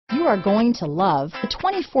you are going to love the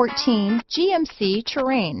 2014 GMC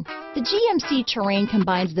Terrain. The GMC Terrain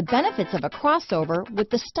combines the benefits of a crossover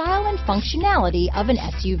with the style and functionality of an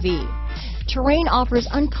SUV. Terrain offers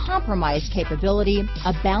uncompromised capability,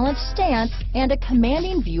 a balanced stance, and a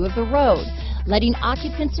commanding view of the road, letting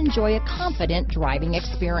occupants enjoy a confident driving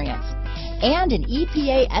experience. And an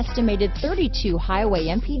EPA estimated 32 highway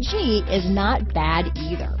MPG is not bad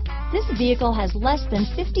either. This vehicle has less than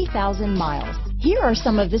 50,000 miles. Here are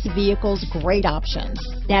some of this vehicle's great options: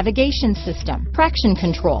 navigation system, traction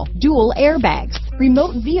control, dual airbags,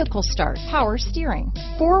 remote vehicle start, power steering,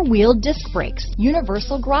 four-wheel disc brakes,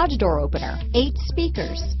 universal garage door opener, 8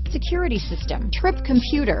 speakers, security system, trip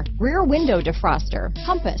computer, rear window defroster,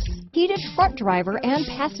 compass, heated front driver and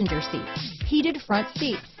passenger seats, heated front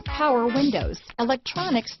seats, power windows,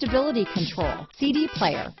 electronic stability control, CD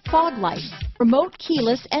player, fog lights, remote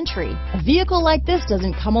keyless entry. A vehicle like this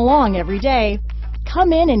doesn't come along every day.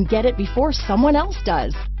 Come in and get it before someone else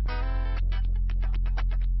does.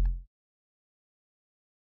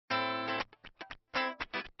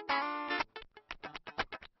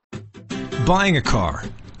 Buying a car,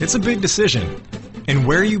 it's a big decision, and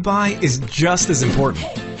where you buy is just as important.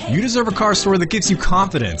 You deserve a car store that gives you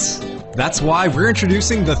confidence. That's why we're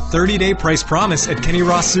introducing the 30-day price promise at Kenny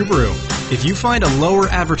Ross Subaru. If you find a lower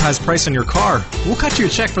advertised price on your car, we'll cut you a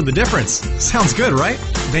check for the difference. Sounds good, right?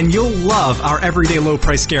 Then you'll love our everyday low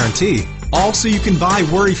price guarantee. All so you can buy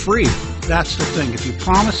worry-free. That's the thing. If you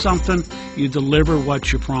promise something, you deliver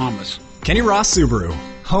what you promise. Kenny Ross Subaru,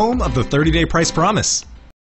 home of the 30-day price promise.